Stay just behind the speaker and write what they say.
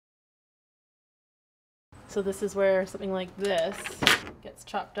So this is where something like this gets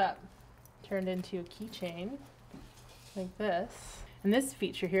chopped up, turned into a keychain like this. And this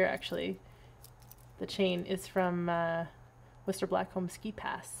feature here, actually, the chain is from Whistler Blackcomb Ski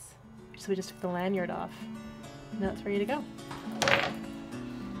Pass. So we just took the lanyard off. Now it's ready to go.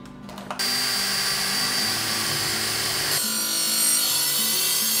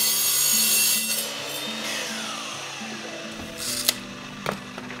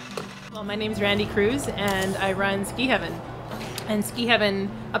 Well, my name's Randy Cruz and I run Ski Heaven. And Ski Heaven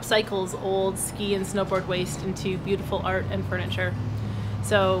upcycles old ski and snowboard waste into beautiful art and furniture.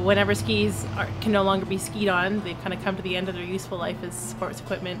 So whenever skis can no longer be skied on, they kind of come to the end of their useful life as sports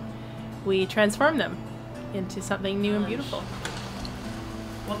equipment, we transform them into something new and beautiful.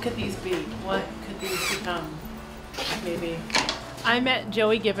 What could these be? What could these become, maybe? I met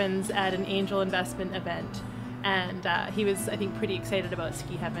Joey Gibbons at an angel investment event, and he was, I think, pretty excited about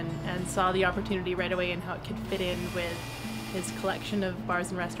Ski Heaven and saw the opportunity right away and how it could fit in with his collection of bars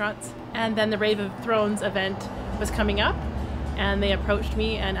and restaurants. And then the Rave of Thrones event was coming up, and they approached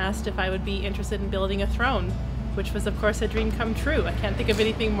me and asked if I would be interested in building a throne, which was, of course, a dream come true. I can't think of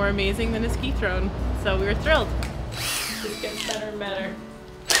anything more amazing than a ski throne, so we were thrilled. This gets better and better.